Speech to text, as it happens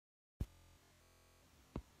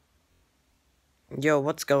Yo,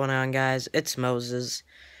 what's going on, guys? It's Moses,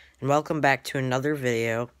 and welcome back to another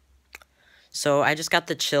video. So, I just got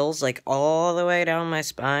the chills, like, all the way down my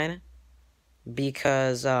spine,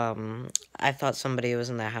 because, I thought somebody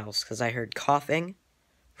was in the house, because I heard coughing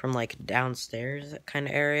from, like, downstairs kind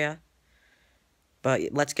of area. But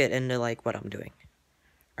let's get into, like, what I'm doing.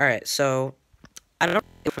 Alright, so, I don't know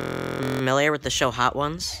if you're familiar with the show Hot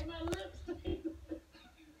Ones.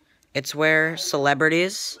 It's where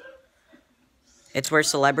celebrities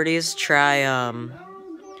try,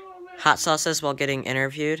 hot sauces while getting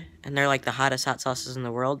interviewed, and they're like the hottest hot sauces in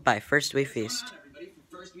the world by First We Feast. What's going on, everybody?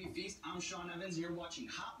 For First We Feast, I'm Sean Evans, and you're watching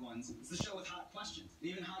Hot Ones. It's the show with hot questions, and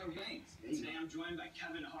even hotter wings. Today I'm joined by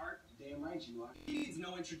Kevin Hart. Damn right you are. He needs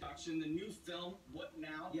no introduction. The new film, What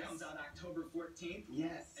Now, comes out October 14th.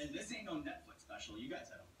 Yes. And this ain't no Netflix special. You guys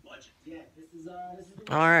had a budget. Yeah, this is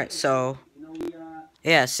Alright, so,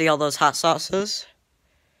 yeah, see all those hot sauces?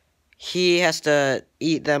 He has to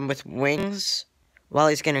eat them with wings while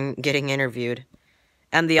he's getting interviewed.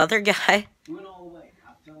 And the other guy... Went all the way.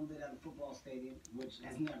 I filmed it at a football stadium, which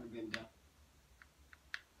has never been done.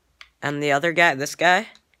 And the other guy, this guy,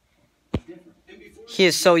 he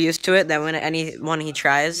is so used to it that when anyone he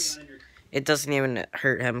tries, it doesn't even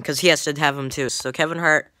hurt him, because he has to have them too. So Kevin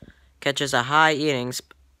Hart catches a high eating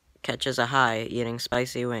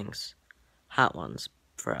spicy wings, hot ones,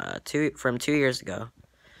 from 2 years ago.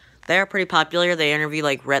 They are pretty popular. They interviewed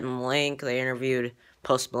like Rhett and Link. They interviewed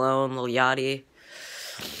Post Malone, Lil Yachty.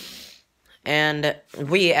 And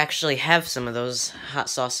we actually have some of those hot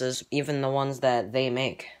sauces, even the ones that they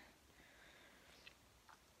make.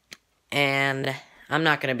 And I'm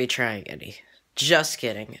not going to be trying any. Just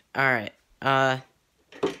kidding. Alright.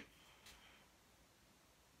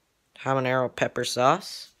 Habanero pepper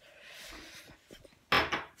sauce.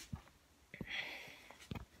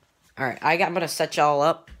 Alright, I'm going to set y'all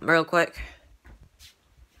up real quick.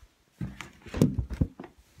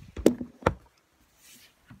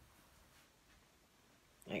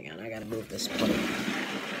 Hang on, I gotta move this plate.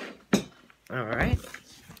 Alright,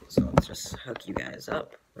 so let's just hook you guys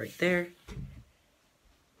up right there.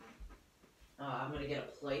 I'm gonna get a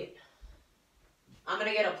plate.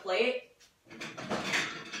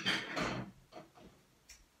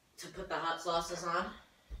 To put the hot sauces on.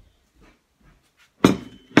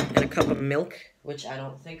 And a cup of milk, which I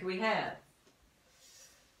don't think we have.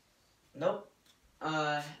 Nope.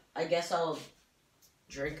 I guess I'll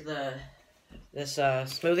drink this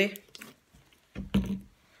smoothie.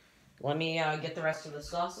 Let me get the rest of the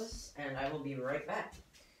sauces, and I will be right back.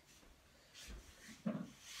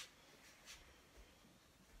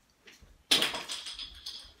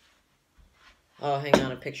 Oh, hang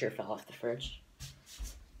on, a picture fell off the fridge.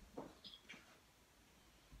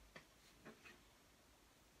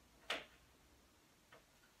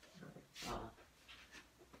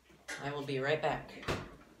 I will be right back.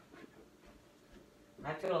 I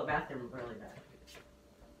have to go to the bathroom really bad.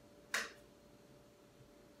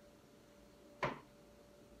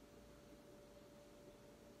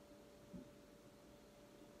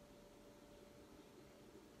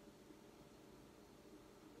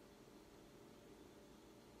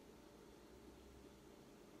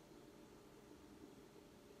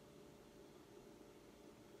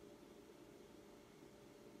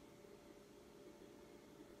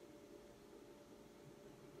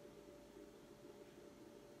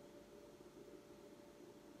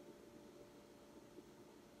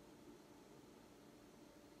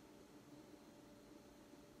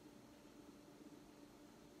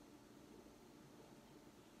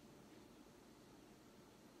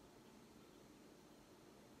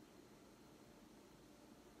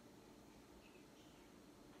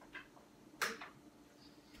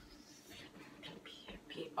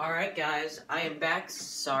 Alright guys, I am back.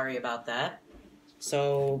 Sorry about that.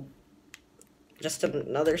 So, just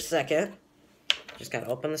another second. Just gotta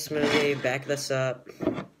open the smoothie, back this up,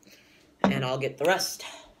 and I'll get the rest.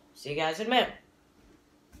 See you guys in a minute.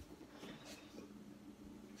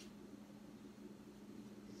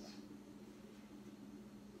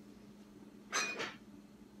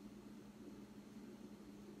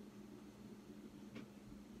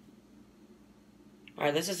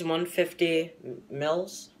 Alright, this is 150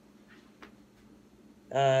 mils.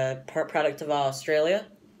 Product of Australia.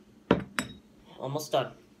 Almost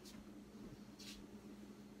done.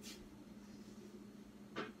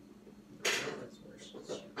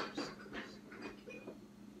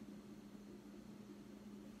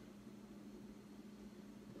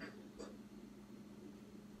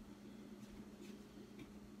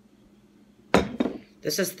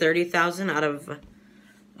 This is 30,000 out of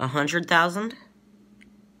 100,000.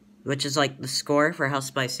 which is like the score for how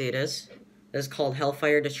spicy it is. This is called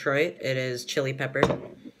Hellfire Detroit. It is chili pepper.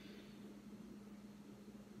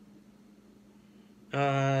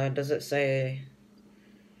 Does it say...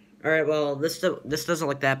 Alright, well, this doesn't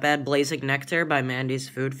look that bad. Blazing Nectar by Mandy's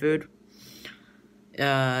Food.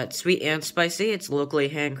 It's sweet and spicy. It's locally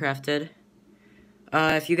handcrafted.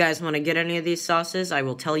 If you guys want to get any of these sauces, I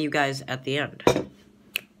will tell you guys at the end.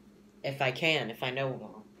 If I can, if I know them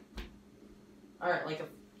all. Alright, like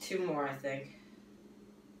two more, I think.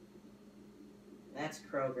 That's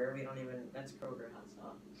Kroger. That's Kroger hot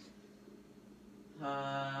sauce.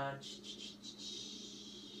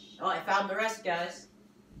 Oh, I found the rest, guys.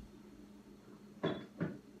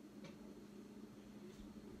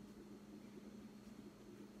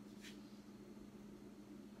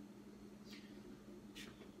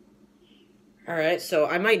 Alright, so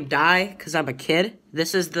I might die because I'm a kid.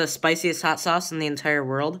 This is the spiciest hot sauce in the entire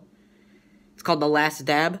world. It's called the Last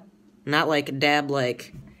Dab. Not like dab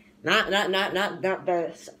like... Not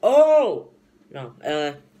this. Oh! No,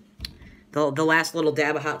 the last little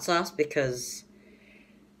dab of hot sauce because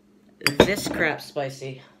this crap's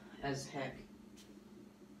spicy as heck.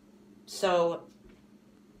 So,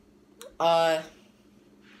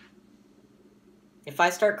 if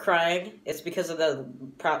I start crying, it's because of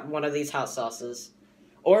one of these hot sauces.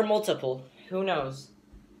 Or multiple. Who knows?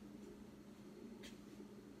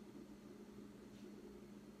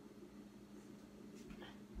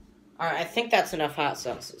 Alright, I think that's enough hot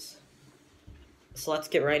sauces. So let's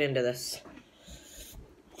get right into this.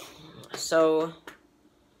 So,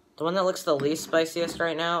 the one that looks the least spiciest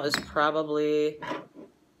right now is probably...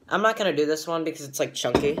 I'm not going to do this one because it's like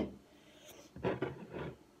chunky.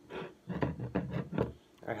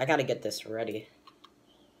 Alright, I gotta get this ready.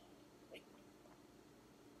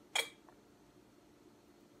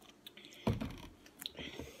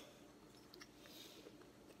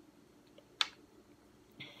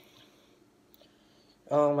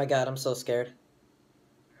 Oh my god, I'm so scared.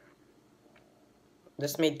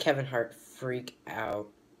 This made Kevin Hart freak out.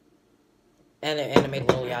 And it made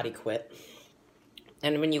Lil Yachty quit.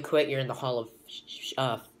 And when you quit, you're in the Hall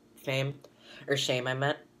of Fame. Or Shame, I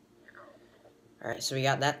meant. Alright, so we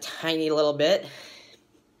got that tiny little bit.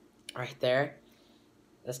 Right there.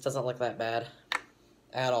 This doesn't look that bad.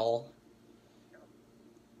 At all.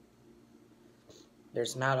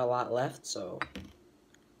 There's not a lot left, so...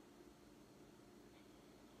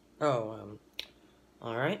 Oh,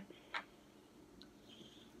 alright.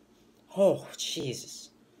 Oh,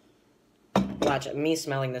 Jesus. Watch, me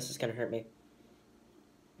smelling this is gonna hurt me.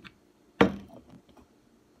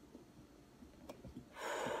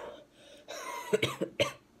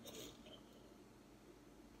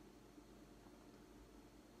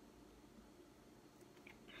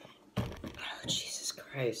 Oh, Jesus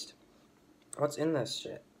Christ. What's in this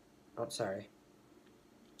shit? Oh, sorry.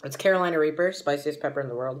 It's Carolina Reaper, spiciest pepper in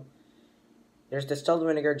the world. There's distilled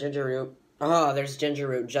vinegar, ginger root. Oh, there's ginger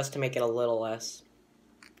root just to make it a little less.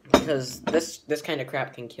 Because this kind of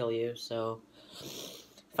crap can kill you, so...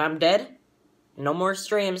 If I'm dead, no more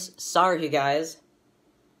streams. Sorry, you guys.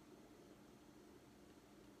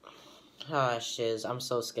 Ah, shiz. I'm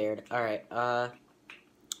so scared. Alright,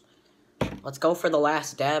 let's go for the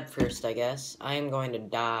last dab first, I guess. I am going to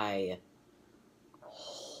die.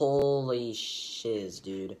 Holy shiz,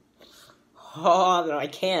 dude. Oh, no, I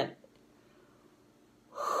can't.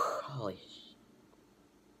 Holy sh...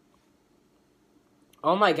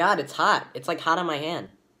 Oh my god, it's hot. It's like hot on my hand.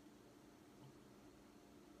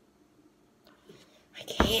 I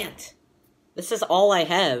can't. This is all I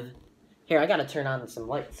have. Here, I gotta turn on some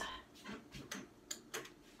lights.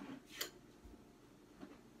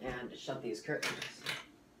 And to shut these curtains.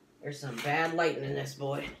 There's some bad lighting in this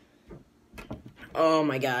boy. Oh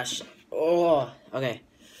my gosh. Oh, okay.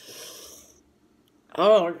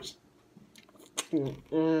 Oh.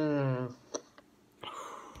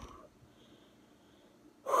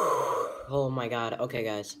 Oh my god. Okay,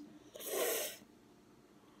 guys.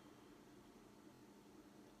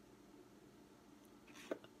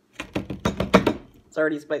 It's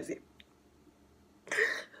already spicy.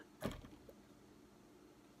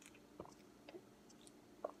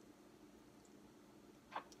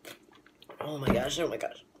 Oh my gosh, oh my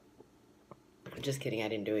gosh. I'm just kidding, I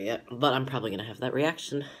didn't do it yet. But I'm probably gonna have that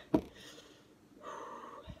reaction.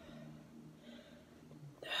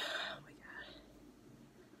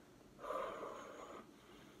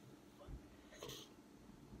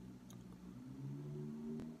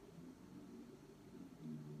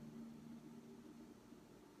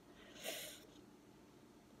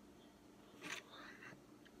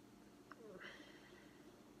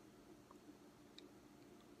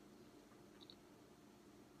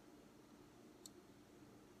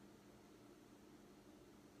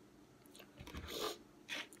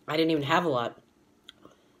 I didn't even have a lot.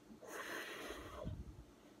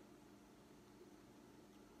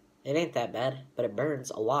 It ain't that bad, but it burns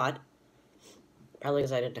a lot. Probably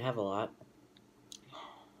because I didn't have a lot.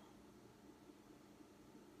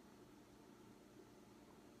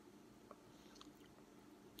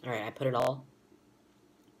 Alright, I put it all.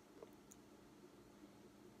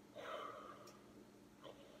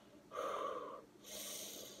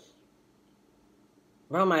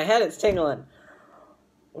 Bro, my head is tingling.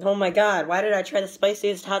 Oh my god, why did I try the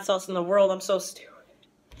spiciest hot sauce in the world? I'm so stupid.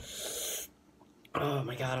 Oh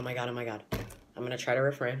my god, oh my god, oh my god. I'm gonna try to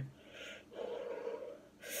refrain.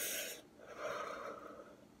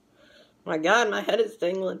 Oh my god, my head is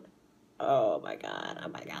tingling. Oh my god, oh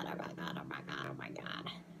my god, oh my god, oh my god, oh my god.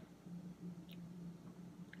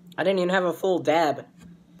 I didn't even have a full dab.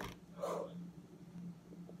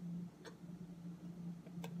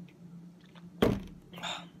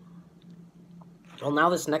 Well,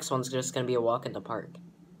 now this next one's just gonna be a walk in the park.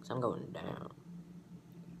 Because I'm going down.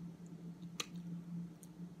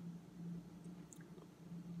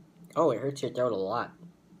 Oh, it hurts your throat a lot.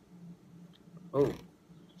 Oh.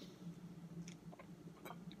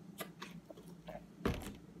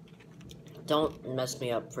 Don't mess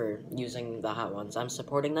me up for using the hot ones. I'm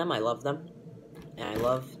supporting them. I love them. And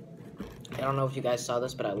I don't know if you guys saw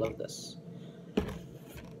this, but I love this.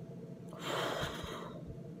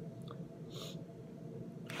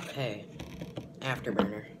 Okay.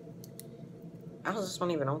 Afterburner. How is this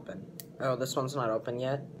one even open? Oh, this one's not open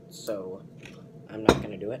yet, so I'm not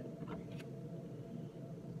gonna do it.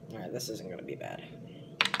 Alright, this isn't gonna be bad.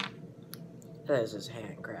 This is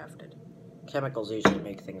handcrafted. Chemicals usually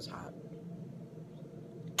make things hot.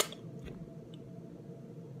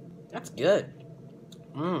 That's good.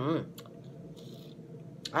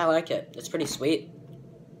 I like it. It's pretty sweet.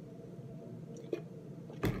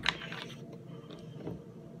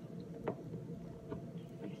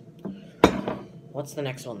 What's the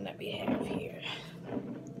next one that we have here?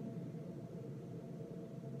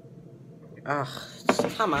 Ugh,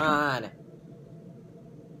 come on.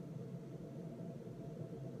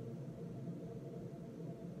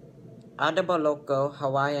 Adobo Loco,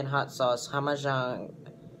 Hawaiian hot sauce, Hamajang,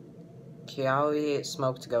 Kiawe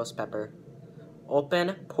smoked ghost pepper.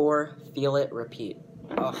 Open, pour, feel it, repeat.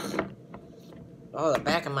 Ugh. Oh, the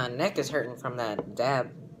back of my neck is hurting from that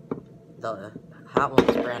dab. The Hot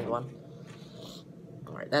Ones brand one.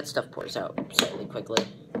 Alright, that stuff pours out slightly quickly.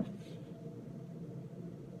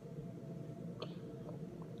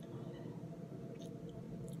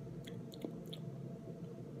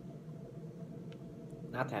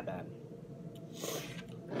 Not that bad.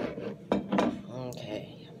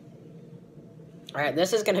 Okay. Alright,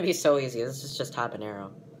 this is gonna be so easy. This is just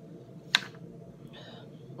habanero.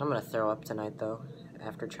 I'm gonna throw up tonight, though,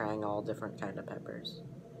 after trying all different kind of peppers.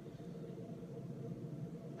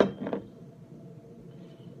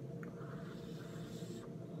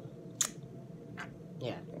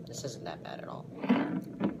 Yeah, this isn't that bad at all.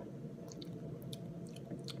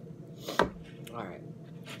 Alright.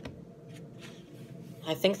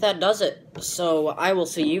 I think that does it. So, I will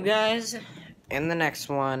see you guys in the next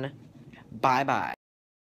one. Bye-bye.